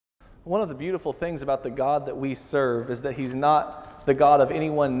One of the beautiful things about the God that we serve is that he's not the God of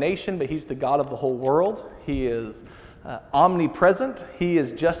any one nation, but he's the God of the whole world. He is omnipresent. He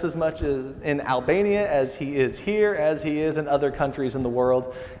is just as much as in Albania as he is here, as he is in other countries in the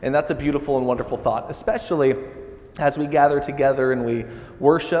world. And that's a beautiful and wonderful thought, especially as we gather together and we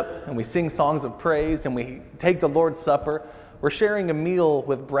worship and we sing songs of praise and we take the Lord's Supper. We're sharing a meal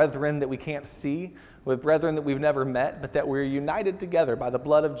with brethren that we can't see, with brethren that we've never met, but that we're united together by the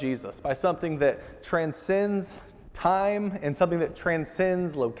blood of Jesus, by something that transcends time and something that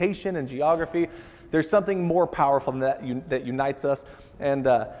transcends location and geography. There's something more powerful than that unites us, and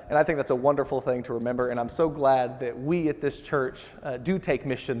I think that's a wonderful thing to remember, and I'm so glad that we at this church do take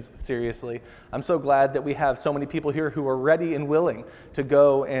missions seriously. I'm so glad that we have so many people here who are ready and willing to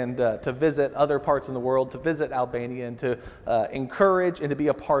go and to visit other parts in the world, to visit Albania, and to encourage and to be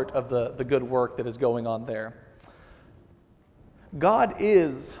a part of the good work that is going on there. God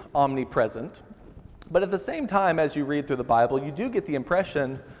is omnipresent, but at the same time, as you read through the Bible, you do get the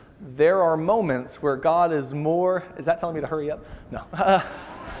impression there are moments where God is more... Is that telling me to hurry up? No.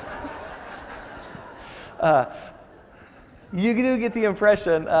 You do get the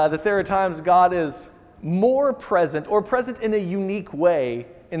impression that there are times God is more present or present in a unique way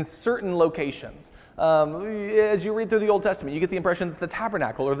in certain locations. As you read through the Old Testament, you get the impression that the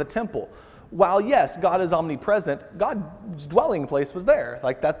tabernacle or the temple, while yes, God is omnipresent, God's dwelling place was there.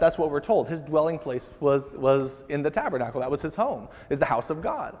 Like that's what we're told. His dwelling place was in the tabernacle. That was his home, is the house of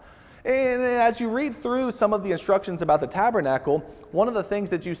God. And as you read through some of the instructions about the tabernacle, one of the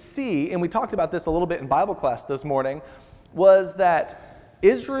things that you see, and we talked about this a little bit in Bible class this morning, was that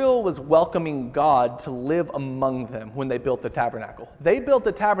Israel was welcoming God to live among them when they built the tabernacle. They built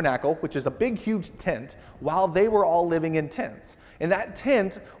the tabernacle, which is a big, huge tent, while they were all living in tents. And that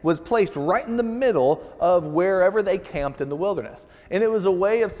tent was placed right in the middle of wherever they camped in the wilderness. And it was a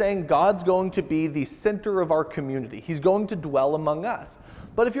way of saying God's going to be the center of our community. He's going to dwell among us.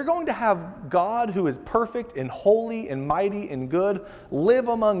 But if you're going to have God, who is perfect and holy and mighty and good, live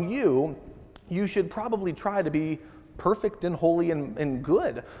among you, you should probably try to be perfect and holy and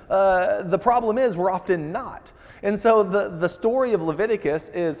good. The problem is we're often not. And so the story of Leviticus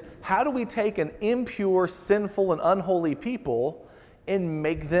is, how do we take an impure, sinful, and unholy people and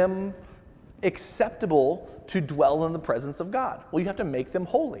make them acceptable to dwell in the presence of God? Well, you have to make them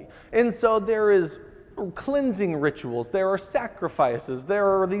holy. And so there is cleansing rituals, there are sacrifices, there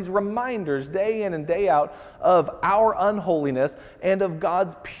are these reminders day in and day out of our unholiness and of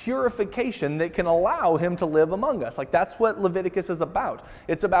God's purification that can allow him to live among us. Like, that's what Leviticus is about.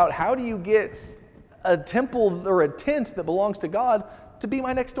 It's about, how do you get a temple or a tent that belongs to God to be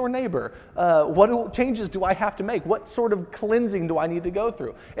my next door neighbor? What changes do I have to make? What sort of cleansing do I need to go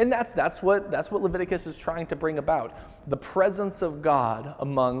through? And that's what Leviticus is trying to bring about, the presence of God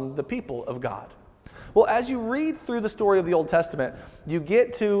among the people of God. Well, as you read through the story of the Old Testament, you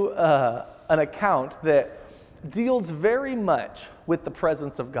get to an account that deals very much with the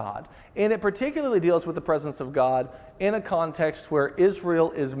presence of God. And it particularly deals with the presence of God in a context where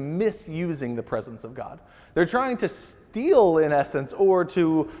Israel is misusing the presence of God. They're trying to steal, in essence, or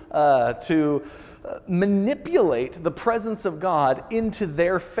to manipulate the presence of God into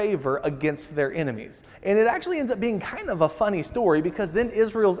their favor against their enemies. And it actually ends up being kind of a funny story, because then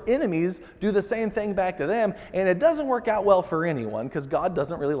Israel's enemies do the same thing back to them, and it doesn't work out well for anyone, because God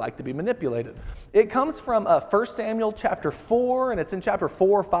doesn't really like to be manipulated. It comes from 1 Samuel chapter 4, and it's in chapter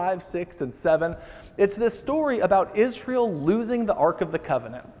 4, 5, 6, and 7. It's this story about Israel losing the Ark of the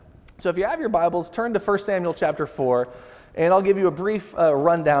Covenant. So if you have your Bibles, turn to 1 Samuel chapter 4, and I'll give you a brief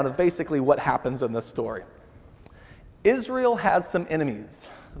rundown of basically what happens in this story. Israel has some enemies.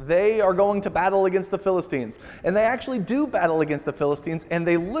 They are going to battle against the Philistines. And they actually do battle against the Philistines, and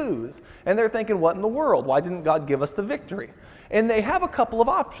they lose. And they're thinking, what in the world? Why didn't God give us the victory? And they have a couple of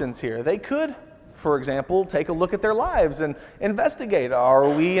options here. They could, for example, take a look at their lives and investigate. Are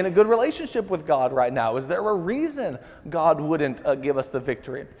we in a good relationship with God right now? Is there a reason God wouldn't give us the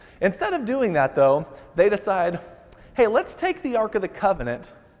victory? Instead of doing that, though, they decide, hey, let's take the Ark of the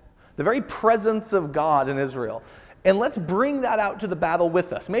Covenant, the very presence of God in Israel, and let's bring that out to the battle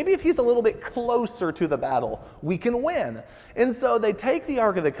with us. Maybe if he's a little bit closer to the battle, we can win. And so they take the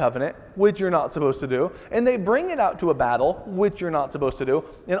Ark of the Covenant, which you're not supposed to do, and they bring it out to a battle, which you're not supposed to do,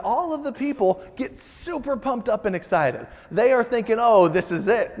 and all of the people get super pumped up and excited. They are thinking, oh, this is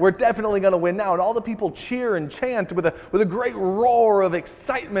it. We're definitely going to win now. And all the people cheer and chant with a great roar of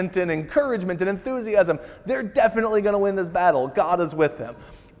excitement and encouragement and enthusiasm. They're definitely going to win this battle. God is with them.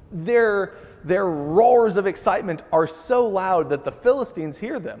 Their roars of excitement are so loud that the Philistines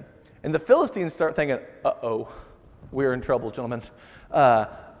hear them. And the Philistines start thinking, uh-oh, we're in trouble, gentlemen.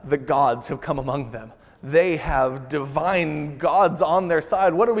 the gods have come among them. They have divine gods on their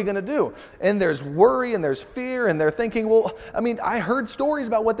side. What are we going to do? And there's worry and there's fear, and they're thinking, well, I heard stories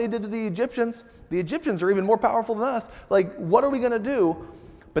about what they did to the Egyptians. The Egyptians are even more powerful than us. Like, what are we going to do?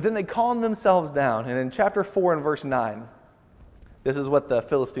 But then they calm themselves down. And in chapter 4 and verse 9, this is what the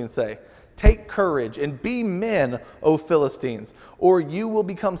Philistines say. Take courage and be men, O Philistines, or you will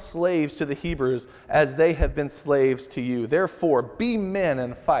become slaves to the Hebrews as they have been slaves to you. Therefore, be men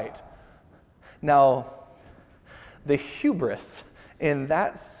and fight. Now, the hubris in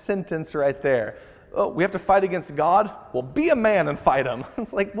that sentence right there, oh, we have to fight against God? Well, be a man and fight him.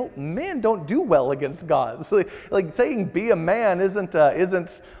 It's like, well, men don't do well against gods. Like saying be a man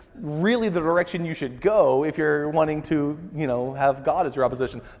isn't really the direction you should go if you're wanting to, have God as your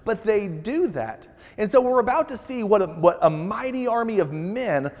opposition. But they do that. And so we're about to see what a mighty army of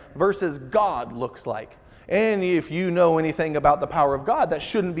men versus God looks like. And if you know anything about the power of God, that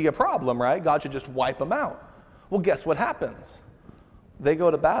shouldn't be a problem, right? God should just wipe them out. Well, guess what happens? They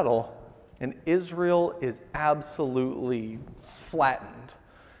go to battle, and Israel is absolutely flattened.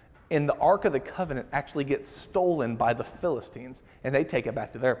 And the Ark of the Covenant actually gets stolen by the Philistines, and they take it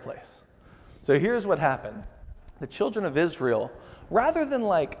back to their place. So here's what happened. The children of Israel, rather than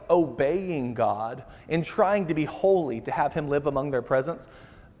obeying God and trying to be holy to have him live among their presence,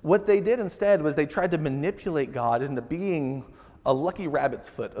 what they did instead was they tried to manipulate God into being a lucky rabbit's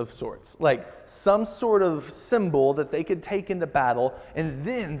foot of sorts, like some sort of symbol that they could take into battle, and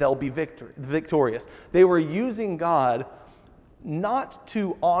then they'll be victorious. They were using God not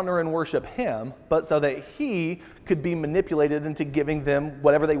to honor and worship him, but so that he could be manipulated into giving them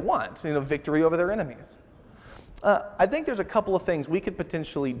whatever they want, victory over their enemies. I think there's a couple of things we could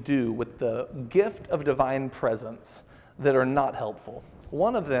potentially do with the gift of divine presence that are not helpful.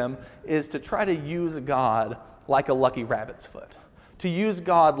 One of them is to try to use God like a lucky rabbit's foot. To use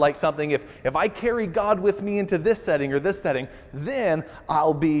God like something, if I carry God with me into this setting or this setting, then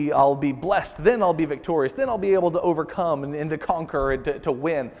I'll be blessed, then I'll be victorious, then I'll be able to overcome and to conquer and to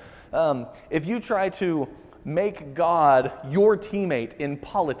win. If you try to make God your teammate in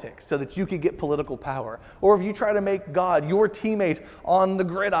politics so that you could get political power, or if you try to make God your teammate on the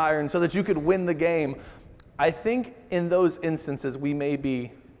gridiron so that you could win the game, I think in those instances we may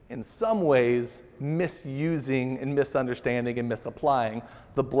be, in some ways, misusing and misunderstanding and misapplying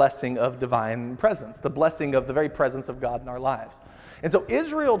the blessing of divine presence, the blessing of the very presence of God in our lives. And so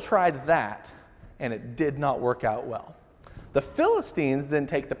Israel tried that, and it did not work out well. The Philistines then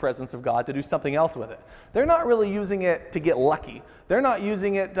take the presence of God to do something else with it. They're not really using it to get lucky. They're not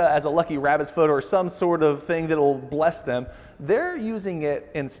using it as a lucky rabbit's foot or some sort of thing that will bless them. They're using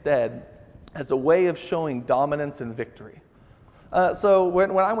it instead as a way of showing dominance and victory. So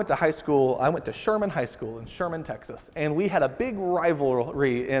when I went to high school, I went to Sherman High School in Sherman, Texas, and we had a big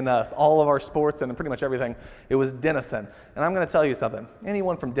rivalry in all of our sports and pretty much everything. It was Denison. And I'm going to tell you something.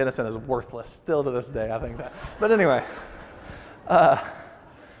 Anyone from Denison is worthless, still to this day, I think that. But anyway,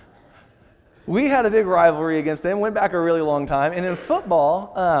 we had a big rivalry against them, went back a really long time. And in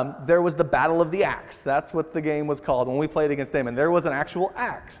football, there was the Battle of the Axe. That's what the game was called when we played against them. And there was an actual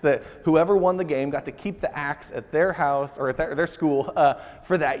axe that whoever won the game got to keep the axe at their house or at their school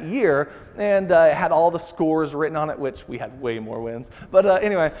for that year. And it had all the scores written on it, which we had way more wins. But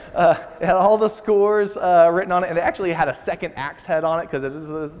anyway, it had all the scores written on it. And it actually had a second axe head on it because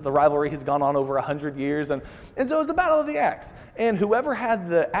the rivalry has gone on over 100 years. And so it was the Battle of the Axe. And whoever had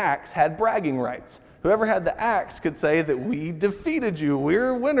the axe had bragging rights. Whoever had the axe could say that we defeated you.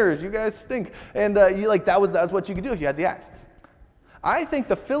 We're winners. You guys stink. And that was what you could do if you had the axe. I think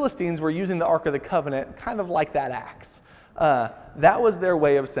the Philistines were using the Ark of the Covenant kind of like that axe. That was their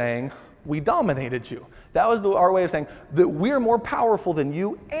way of saying, we dominated you. That was our way of saying that we're more powerful than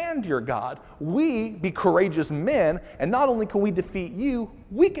you and your God. We be courageous men, and not only can we defeat you,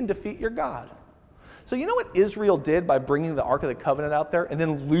 we can defeat your God. So you know what Israel did by bringing the Ark of the Covenant out there and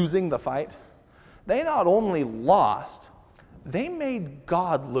then losing the fight? They not only lost, they made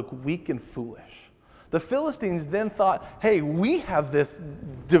God look weak and foolish. The Philistines then thought, hey, we have this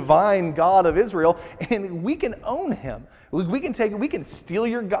divine God of Israel, and we can own him. We can steal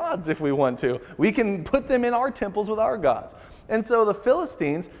your gods if we want to. We can put them in our temples with our gods. And so the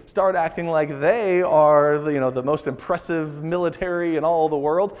Philistines start acting like they are the most impressive military in all the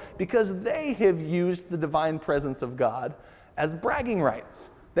world because they have used the divine presence of God as bragging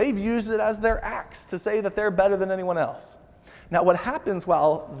rights. They've used it as their axe to say that they're better than anyone else. Now, what happens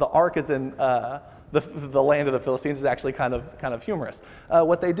while the ark is in the land of the Philistines is actually kind of humorous.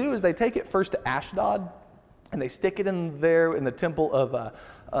 What they do is they take it first to Ashdod, and they stick it in there in the temple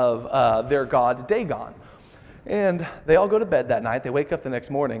of their god Dagon. And they all go to bed that night. They wake up the next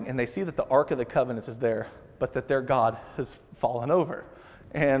morning, and they see that the Ark of the Covenant is there, but that their God has fallen over.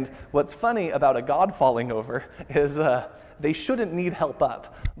 And what's funny about a God falling over is they shouldn't need help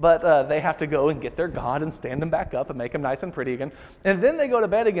up, but they have to go and get their God and stand him back up and make him nice and pretty again. And then they go to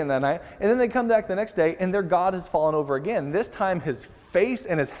bed again that night, and then they come back the next day, and their God has fallen over again. This time his face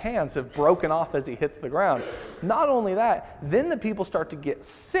and his hands have broken off as he hits the ground. Not only that, then the people start to get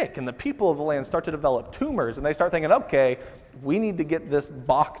sick, and the people of the land start to develop tumors, and they start thinking, okay, we need to get this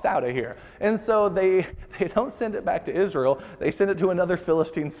box out of here. And so they don't send it back to Israel. They send it to another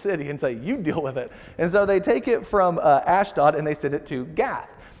Philistine city and say, you deal with it. And so they take it from Ashdod and they send it to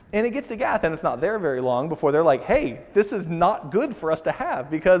Gath. And it gets to Gath, and it's not there very long before they're like, hey, this is not good for us to have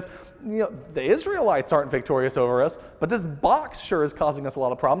because the Israelites aren't victorious over us, but this box sure is causing us a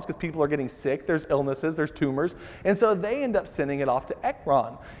lot of problems because people are getting sick, there's illnesses, there's tumors. And so they end up sending it off to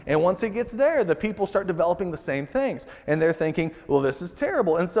Ekron. And once it gets there, the people start developing the same things. And they're thinking, well, this is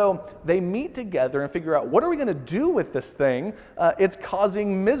terrible. And so they meet together and figure out, what are we going to do with this thing? It's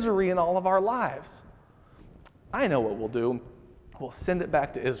causing misery in all of our lives. I know what we'll do. We'll send it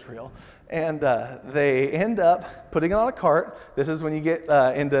back to Israel. And they end up putting it on a cart. This is when you get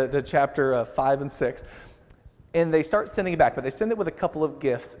into chapter 5 and 6. And they start sending it back, but they send it with a couple of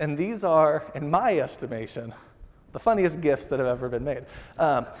gifts. And these are, in my estimation, the funniest gifts that have ever been made.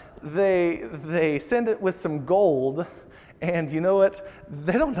 They send it with some gold. And you know what?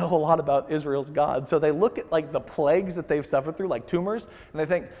 They don't know a lot about Israel's God. So they look at like the plagues that they've suffered through, like tumors, and they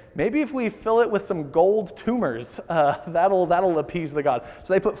think, maybe if we fill it with some gold tumors, that'll appease the God.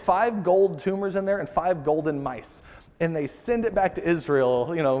 So they put 5 gold tumors in there and 5 golden mice. And they send it back to Israel.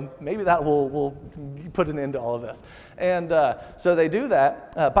 Maybe that will put an end to all of this. And so they do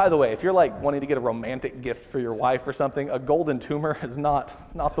that. By the way, if you're like wanting to get a romantic gift for your wife or something, a golden tumor is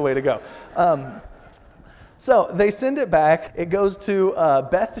not the way to go. So they send it back. It goes to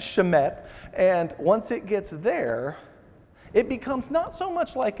Beth Shemesh, and once it gets there, it becomes not so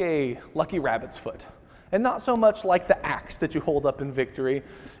much like a lucky rabbit's foot, and not so much like the axe that you hold up in victory.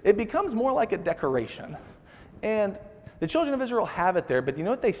 It becomes more like a decoration. And the children of Israel have it there, but you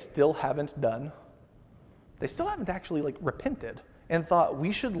know what they still haven't done? They still haven't actually repented and thought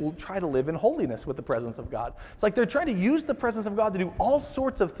we should try to live in holiness with the presence of God. It's like they're trying to use the presence of God to do all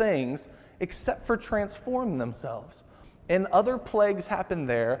sorts of things except for transform themselves. And other plagues happen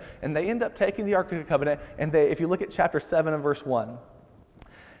there, and they end up taking the Ark of the Covenant, and if you look at chapter 7 and verse 1,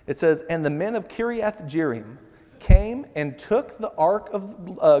 it says, and the men of Kiriath Jearim came and took the Ark of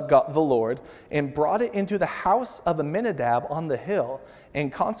the Lord and brought it into the house of Abinadab on the hill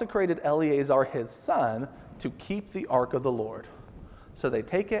and consecrated Eleazar his son to keep the Ark of the Lord. So they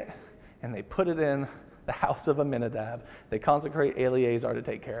take it and they put it in the house of Abinadab. They consecrate Eleazar to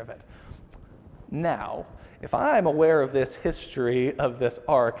take care of it. Now, if I'm aware of this history of this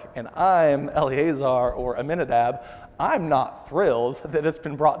ark and I'm Eleazar or Abinadab, I'm not thrilled that it's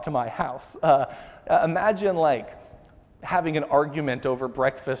been brought to my house. Imagine having an argument over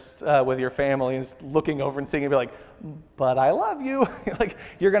breakfast with your family and looking over and seeing and be like, but I love you.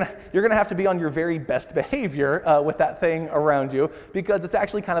 You're gonna have to be on your very best behavior with that thing around you, because it's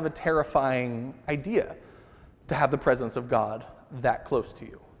actually kind of a terrifying idea to have the presence of God that close to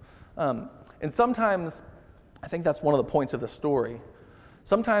you. And sometimes, I think that's one of the points of the story.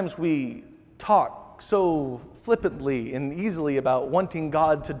 Sometimes we talk so flippantly and easily about wanting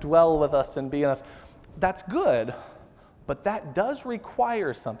God to dwell with us and be in us. That's good, but that does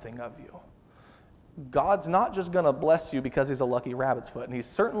require something of you. God's not just going to bless you because he's a lucky rabbit's foot, and he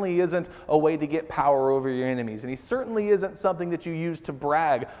certainly isn't a way to get power over your enemies, and he certainly isn't something that you use to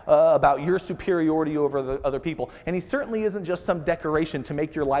brag about your superiority over the other people, and he certainly isn't just some decoration to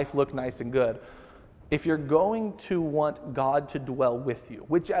make your life look nice and good. If you're going to want God to dwell with you,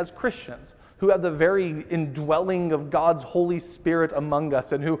 which as Christians who have the very indwelling of God's Holy Spirit among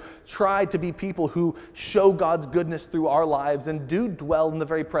us and who try to be people who show God's goodness through our lives and do dwell in the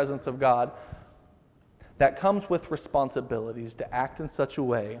very presence of God, that comes with responsibilities to act in such a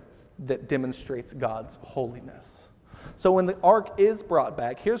way that demonstrates God's holiness. So when the ark is brought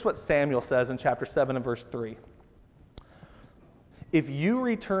back, here's what Samuel says in chapter 7 and verse 3. If you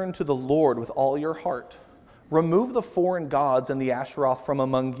return to the Lord with all your heart, remove the foreign gods and the Asheroth from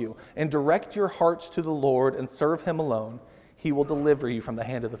among you, and direct your hearts to the Lord and serve him alone, he will deliver you from the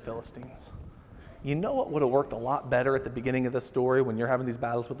hand of the Philistines. You know what would have worked a lot better at the beginning of this story when you're having these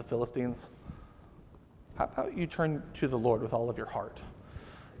battles with the Philistines? How about you turn to the Lord with all of your heart?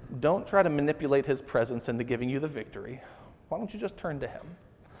 Don't try to manipulate his presence into giving you the victory. Why don't you just turn to him?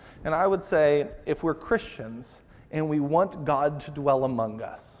 And I would say, if we're Christians and we want God to dwell among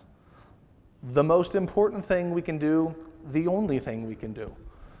us, The most important thing we can do, the only thing we can do,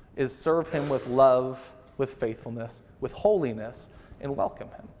 is serve him with love, with faithfulness, with holiness, and welcome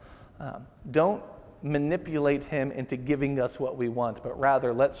him. Don't manipulate him into giving us what we want, but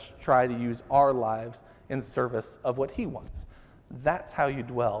rather let's try to use our lives in service of what he wants. That's how you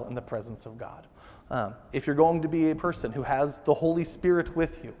dwell in the presence of God. If you're going to be a person who has the Holy Spirit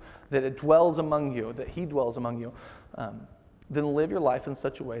with you, that it dwells among you, that he dwells among you, then live your life in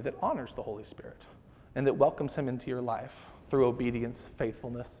such a way that honors the Holy Spirit and that welcomes him into your life through obedience,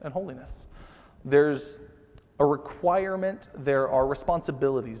 faithfulness, and holiness. There's a requirement, there are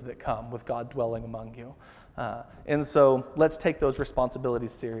responsibilities that come with God dwelling among you. And so let's take those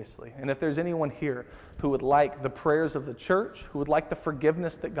responsibilities seriously. And if there's anyone here who would like the prayers of the church, who would like the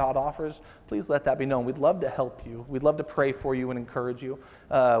forgiveness that God offers, please let that be known. We'd love to help you. We'd love to pray for you and encourage you.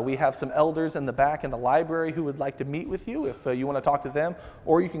 We have some elders in the back in the library who would like to meet with you if you want to talk to them,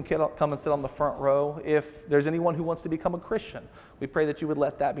 or you can come and sit on the front row. If there's anyone who wants to become a Christian, we pray that you would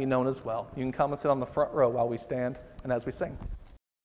let that be known as well. You can come and sit on the front row while we stand and as we sing.